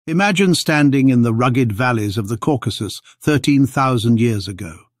Imagine standing in the rugged valleys of the Caucasus 13,000 years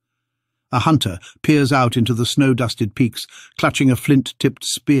ago. A hunter peers out into the snow-dusted peaks, clutching a flint-tipped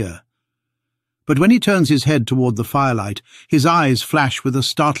spear. But when he turns his head toward the firelight, his eyes flash with a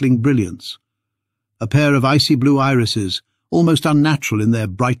startling brilliance. A pair of icy blue irises, almost unnatural in their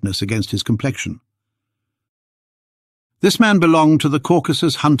brightness against his complexion. This man belonged to the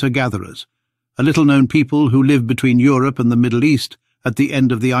Caucasus hunter-gatherers, a little-known people who lived between Europe and the Middle East at the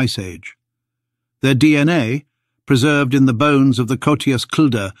end of the Ice Age. Their DNA, preserved in the bones of the Caucasus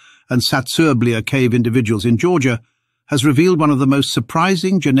and Satsurblia cave individuals in Georgia, has revealed one of the most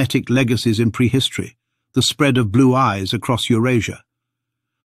surprising genetic legacies in prehistory, the spread of blue eyes across Eurasia.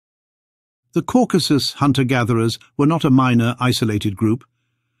 The Caucasus hunter-gatherers were not a minor, isolated group.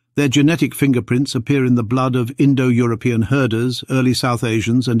 Their genetic fingerprints appear in the blood of Indo-European herders, early South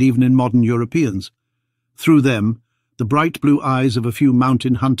Asians, and even in modern Europeans. Through them, the bright blue eyes of a few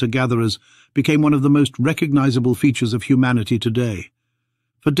mountain hunter-gatherers became one of the most recognizable features of humanity today.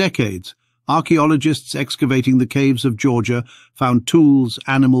 For decades, archaeologists excavating the caves of Georgia found tools,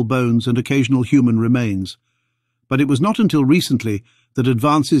 animal bones, and occasional human remains. But it was not until recently that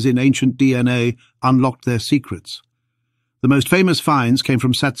advances in ancient DNA unlocked their secrets. The most famous finds came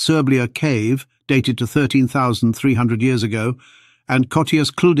from Satsurblia Cave, dated to 13,300 years ago, and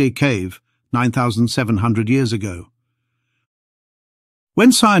Caucasus Cave, 9,700 years ago.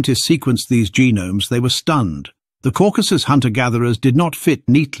 When scientists sequenced these genomes, they were stunned. The Caucasus hunter-gatherers did not fit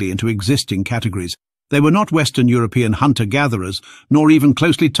neatly into existing categories. They were not Western European hunter-gatherers, nor even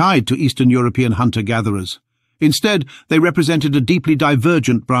closely tied to Eastern European hunter-gatherers. Instead, they represented a deeply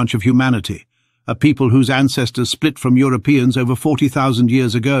divergent branch of humanity, a people whose ancestors split from Europeans over 40,000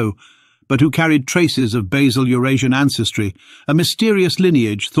 years ago, but who carried traces of basal Eurasian ancestry, a mysterious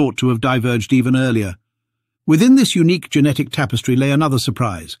lineage thought to have diverged even earlier. Within this unique genetic tapestry lay another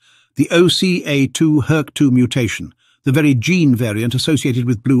surprise, the OCA2-HERC2 mutation, the very gene variant associated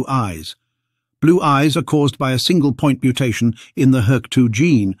with blue eyes. Blue eyes are caused by a single-point mutation in the HERC2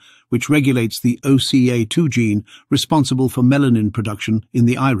 gene, which regulates the OCA2 gene responsible for melanin production in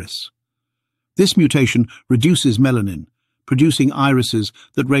the iris. This mutation reduces melanin, producing irises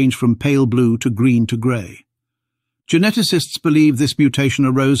that range from pale blue to green to grey. Geneticists believe this mutation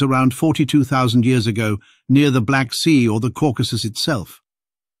arose around 42,000 years ago near the Black Sea or the Caucasus itself.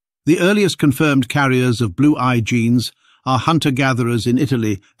 The earliest confirmed carriers of blue eye genes are hunter-gatherers in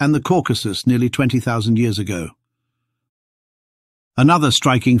Italy and the Caucasus nearly 20,000 years ago. Another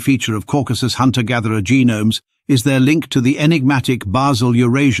striking feature of Caucasus hunter-gatherer genomes is their link to the enigmatic basal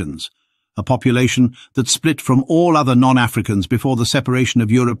Eurasians, a population that split from all other non-Africans before the separation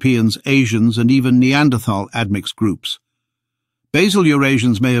of Europeans, Asians, and even Neanderthal admixed groups. Basal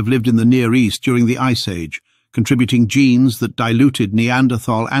Eurasians may have lived in the Near East during the Ice Age, contributing genes that diluted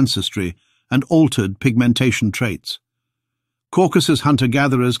Neanderthal ancestry and altered pigmentation traits. Caucasus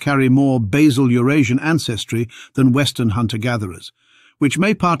hunter-gatherers carry more basal Eurasian ancestry than Western hunter-gatherers, which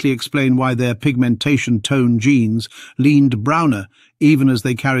may partly explain why their pigmentation tone genes leaned browner even as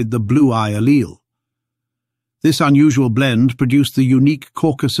they carried the blue eye allele. This unusual blend produced the unique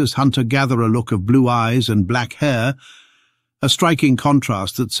Caucasus hunter-gatherer look of blue eyes and black hair, a striking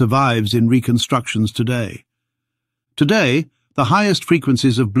contrast that survives in reconstructions today. Today, the highest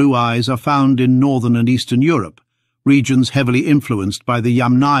frequencies of blue eyes are found in Northern and Eastern Europe, regions heavily influenced by the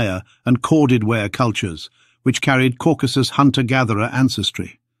Yamnaya and corded ware cultures, which carried Caucasus hunter-gatherer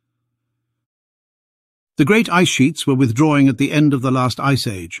ancestry. The great ice sheets were withdrawing at the end of the last ice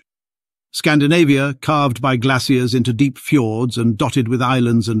age. Scandinavia, carved by glaciers into deep fjords and dotted with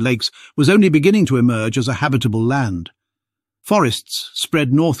islands and lakes, was only beginning to emerge as a habitable land. Forests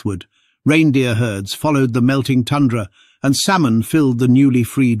spread northward, reindeer herds followed the melting tundra, and salmon filled the newly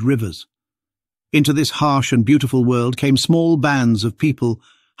freed rivers. Into this harsh and beautiful world came small bands of people,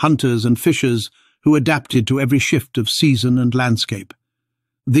 hunters and fishers, who adapted to every shift of season and landscape.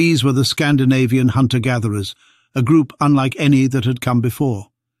 These were the Scandinavian hunter-gatherers, a group unlike any that had come before.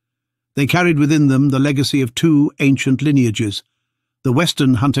 They carried within them the legacy of two ancient lineages, the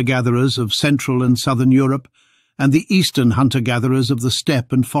Western hunter-gatherers of Central and Southern Europe, and the Eastern hunter-gatherers of the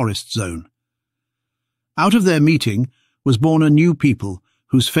steppe and forest zone. Out of their meeting was born a new people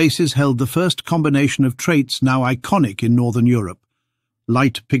whose faces held the first combination of traits now iconic in Northern Europe: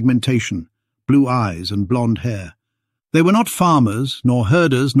 light pigmentation, blue eyes and blonde hair. They were not farmers, nor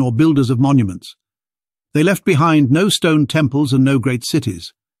herders, nor builders of monuments. They left behind no stone temples and no great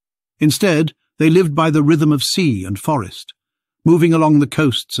cities. Instead, they lived by the rhythm of sea and forest, moving along the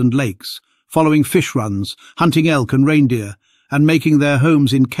coasts and lakes, following fish runs, hunting elk and reindeer, and making their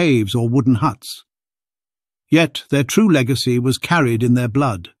homes in caves or wooden huts. Yet their true legacy was carried in their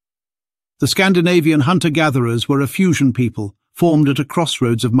blood. The Scandinavian hunter-gatherers were a fusion people, formed at a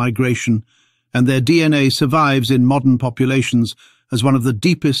crossroads of migration, and their DNA survives in modern populations as one of the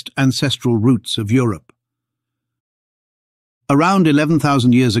deepest ancestral roots of Europe. Around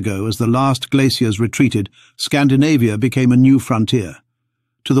 11,000 years ago, as the last glaciers retreated, Scandinavia became a new frontier.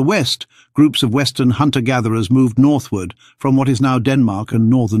 To the west, groups of Western hunter-gatherers moved northward from what is now Denmark and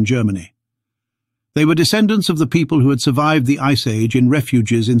northern Germany. They were descendants of the people who had survived the Ice Age in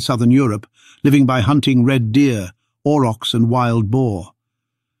refuges in southern Europe, living by hunting red deer, aurochs and wild boar.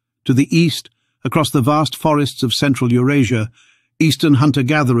 To the east, across the vast forests of central Eurasia, eastern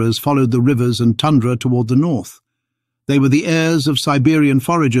hunter-gatherers followed the rivers and tundra toward the north. They were the heirs of Siberian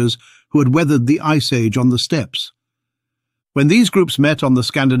foragers who had weathered the Ice Age on the steppes. When these groups met on the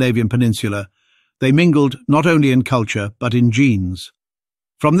Scandinavian peninsula, they mingled not only in culture but in genes.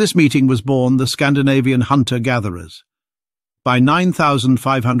 From this meeting was born the Scandinavian hunter-gatherers. By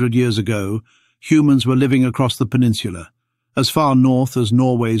 9,500 years ago, humans were living across the peninsula, as far north as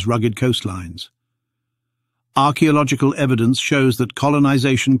Norway's rugged coastlines. Archaeological evidence shows that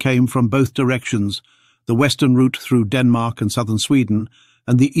colonization came from both directions, the western route through Denmark and southern Sweden,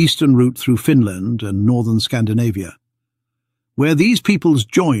 and the eastern route through Finland and northern Scandinavia. Where these peoples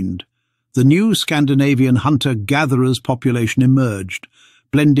joined, the new Scandinavian hunter-gatherers population emerged,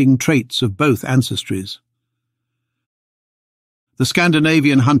 blending traits of both ancestries. The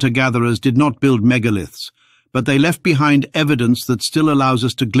Scandinavian hunter-gatherers did not build megaliths, but they left behind evidence that still allows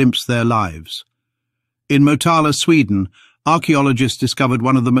us to glimpse their lives. In Motala, Sweden, archaeologists discovered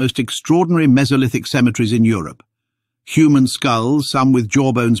one of the most extraordinary Mesolithic cemeteries in Europe. Human skulls, some with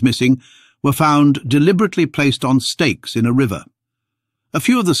jawbones missing, were found deliberately placed on stakes in a river. A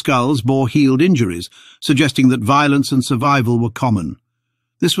few of the skulls bore healed injuries, suggesting that violence and survival were common.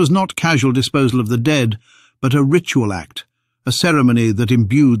 This was not casual disposal of the dead, but a ritual act, a ceremony that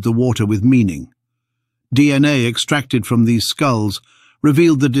imbued the water with meaning. DNA extracted from these skulls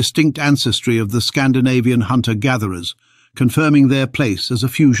revealed the distinct ancestry of the Scandinavian hunter-gatherers, confirming their place as a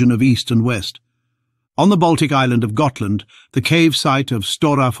fusion of East and West. On the Baltic island of Gotland, the cave site of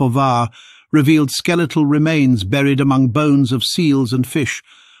Stora Forvar revealed skeletal remains buried among bones of seals and fish,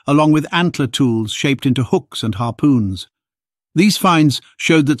 along with antler tools shaped into hooks and harpoons. These finds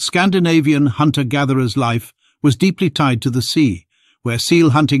showed that Scandinavian hunter-gatherers' life was deeply tied to the sea, where seal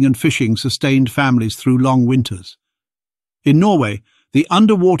hunting and fishing sustained families through long winters. In Norway, the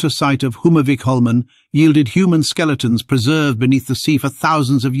underwater site of Hummervikholmen yielded human skeletons preserved beneath the sea for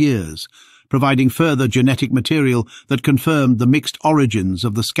thousands of years, providing further genetic material that confirmed the mixed origins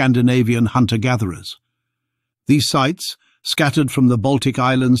of the Scandinavian hunter-gatherers. These sites, scattered from the Baltic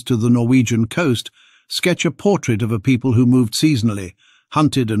islands to the Norwegian coast, sketch a portrait of a people who moved seasonally,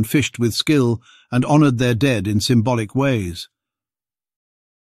 hunted and fished with skill, and honoured their dead in symbolic ways.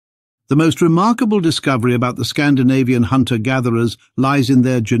 The most remarkable discovery about the Scandinavian hunter-gatherers lies in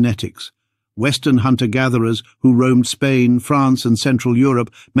their genetics. Western hunter-gatherers who roamed Spain, France and Central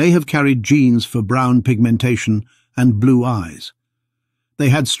Europe may have carried genes for brown pigmentation and blue eyes. They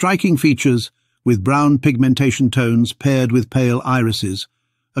had striking features, with brown pigmentation tones paired with pale irises,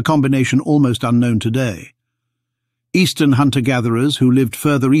 a combination almost unknown today. Eastern hunter-gatherers who lived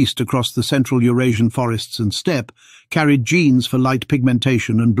further east across the central Eurasian forests and steppe carried genes for light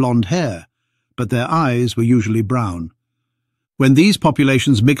pigmentation and blonde hair, but their eyes were usually brown. When these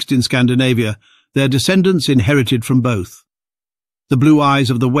populations mixed in Scandinavia, their descendants inherited from both. The blue eyes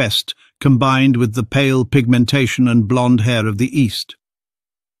of the West combined with the pale pigmentation and blonde hair of the East.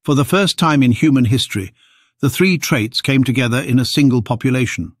 For the first time in human history, the three traits came together in a single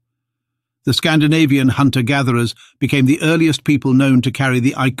population. The Scandinavian hunter-gatherers became the earliest people known to carry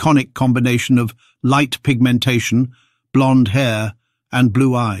the iconic combination of light pigmentation, blonde hair, and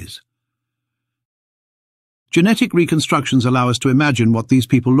blue eyes. Genetic reconstructions allow us to imagine what these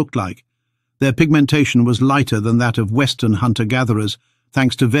people looked like. Their pigmentation was lighter than that of Western hunter-gatherers,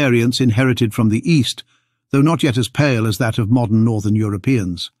 thanks to variants inherited from the East, though not yet as pale as that of modern Northern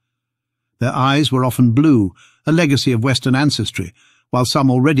Europeans. Their eyes were often blue, a legacy of Western ancestry, while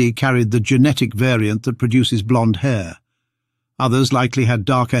some already carried the genetic variant that produces blonde hair. Others likely had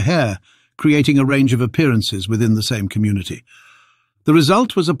darker hair, creating a range of appearances within the same community. The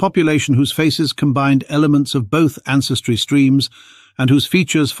result was a population whose faces combined elements of both ancestry streams and whose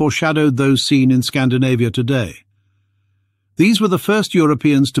features foreshadowed those seen in Scandinavia today. These were the first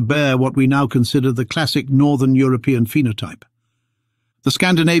Europeans to bear what we now consider the classic Northern European phenotype. The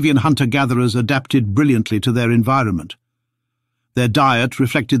Scandinavian hunter-gatherers adapted brilliantly to their environment. Their diet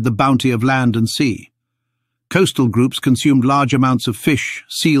reflected the bounty of land and sea. Coastal groups consumed large amounts of fish,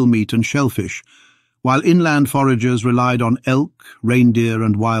 seal meat and shellfish, while inland foragers relied on elk, reindeer,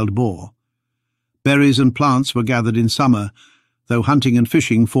 and wild boar. Berries and plants were gathered in summer, though hunting and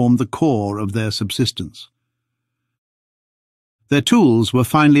fishing formed the core of their subsistence. Their tools were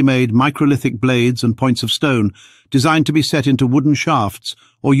finely made microlithic blades and points of stone, designed to be set into wooden shafts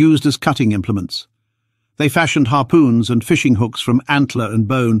or used as cutting implements. They fashioned harpoons and fishing hooks from antler and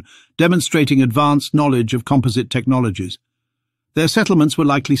bone, demonstrating advanced knowledge of composite technologies. Their settlements were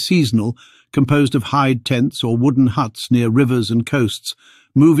likely seasonal, composed of hide tents or wooden huts near rivers and coasts,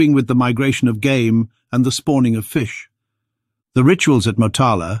 moving with the migration of game and the spawning of fish. The rituals at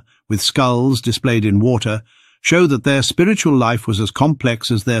Motala, with skulls displayed in water, show that their spiritual life was as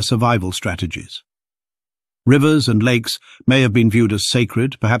complex as their survival strategies. Rivers and lakes may have been viewed as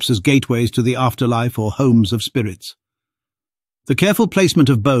sacred, perhaps as gateways to the afterlife or homes of spirits. The careful placement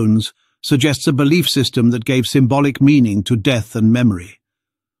of bones suggests a belief system that gave symbolic meaning to death and memory.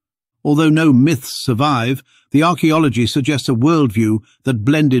 Although no myths survive, the archaeology suggests a worldview that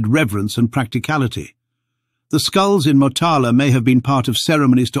blended reverence and practicality. The skulls in Motala may have been part of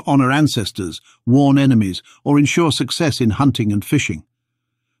ceremonies to honor ancestors, warn enemies, or ensure success in hunting and fishing.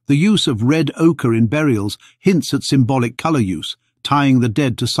 The use of red ochre in burials hints at symbolic color use, tying the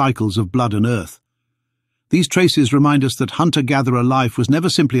dead to cycles of blood and earth. These traces remind us that hunter-gatherer life was never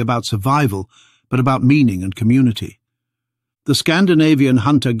simply about survival, but about meaning and community. The Scandinavian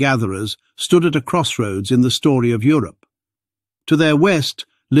hunter-gatherers stood at a crossroads in the story of Europe. To their west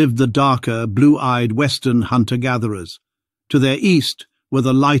lived the darker, blue-eyed western hunter-gatherers. To their east were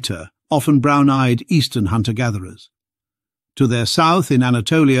the lighter, often brown-eyed eastern hunter-gatherers. To their south, in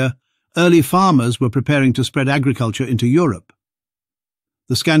Anatolia, early farmers were preparing to spread agriculture into Europe.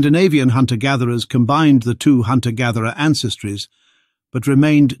 The Scandinavian hunter-gatherers combined the two hunter-gatherer ancestries, but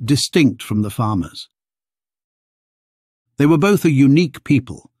remained distinct from the farmers. They were both a unique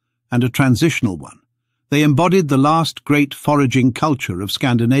people and a transitional one. They embodied the last great foraging culture of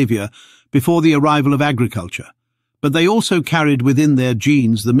Scandinavia before the arrival of agriculture, but they also carried within their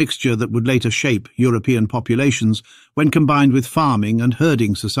genes the mixture that would later shape European populations when combined with farming and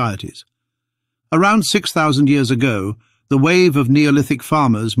herding societies. Around 6,000 years ago, the wave of Neolithic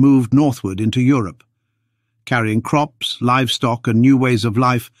farmers moved northward into Europe. Carrying crops, livestock, and new ways of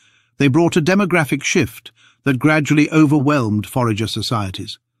life, they brought a demographic shift that gradually overwhelmed forager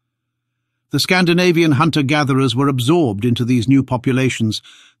societies. The Scandinavian hunter-gatherers were absorbed into these new populations,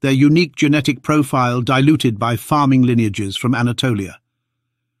 their unique genetic profile diluted by farming lineages from Anatolia.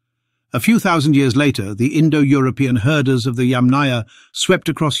 A few thousand years later, the Indo-European herders of the Yamnaya swept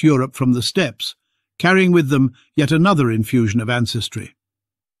across Europe from the steppes, carrying with them yet another infusion of ancestry.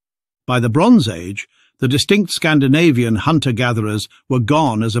 By the Bronze Age, the distinct Scandinavian hunter-gatherers were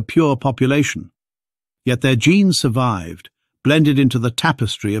gone as a pure population. Yet their genes survived, blended into the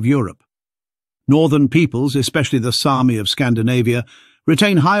tapestry of Europe. Northern peoples, especially the Sami of Scandinavia,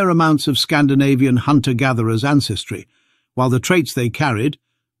 retain higher amounts of Scandinavian hunter-gatherers' ancestry, while the traits they carried,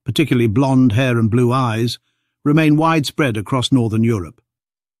 particularly blonde hair and blue eyes, remain widespread across northern Europe.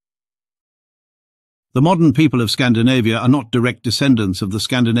 The modern people of Scandinavia are not direct descendants of the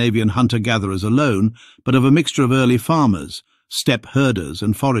Scandinavian hunter-gatherers alone, but of a mixture of early farmers, steppe herders,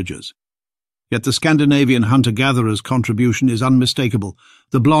 and foragers. Yet the Scandinavian hunter-gatherers' contribution is unmistakable.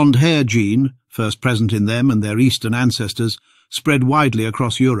 The blonde hair gene, first present in them and their eastern ancestors, spread widely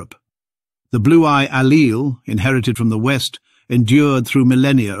across Europe. The blue-eye allele, inherited from the west, endured through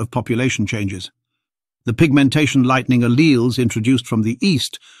millennia of population changes. The pigmentation-lightening alleles introduced from the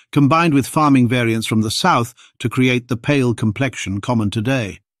east combined with farming variants from the south to create the pale complexion common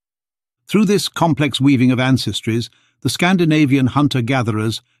today. Through this complex weaving of ancestries, the Scandinavian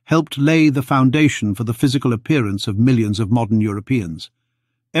hunter-gatherers helped lay the foundation for the physical appearance of millions of modern Europeans.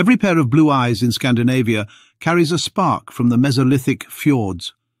 Every pair of blue eyes in Scandinavia carries a spark from the Mesolithic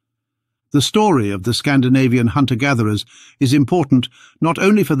fjords. The story of the Scandinavian hunter-gatherers is important not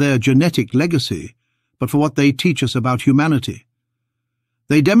only for their genetic legacy, but for what they teach us about humanity.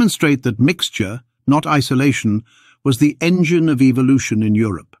 They demonstrate that mixture, not isolation, was the engine of evolution in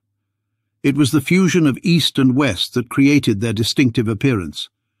Europe. It was the fusion of East and West that created their distinctive appearance.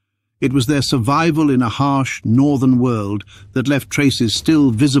 It was their survival in a harsh, northern world that left traces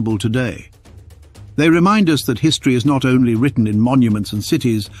still visible today. They remind us that history is not only written in monuments and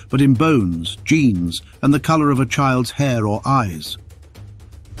cities, but in bones, genes, and the color of a child's hair or eyes.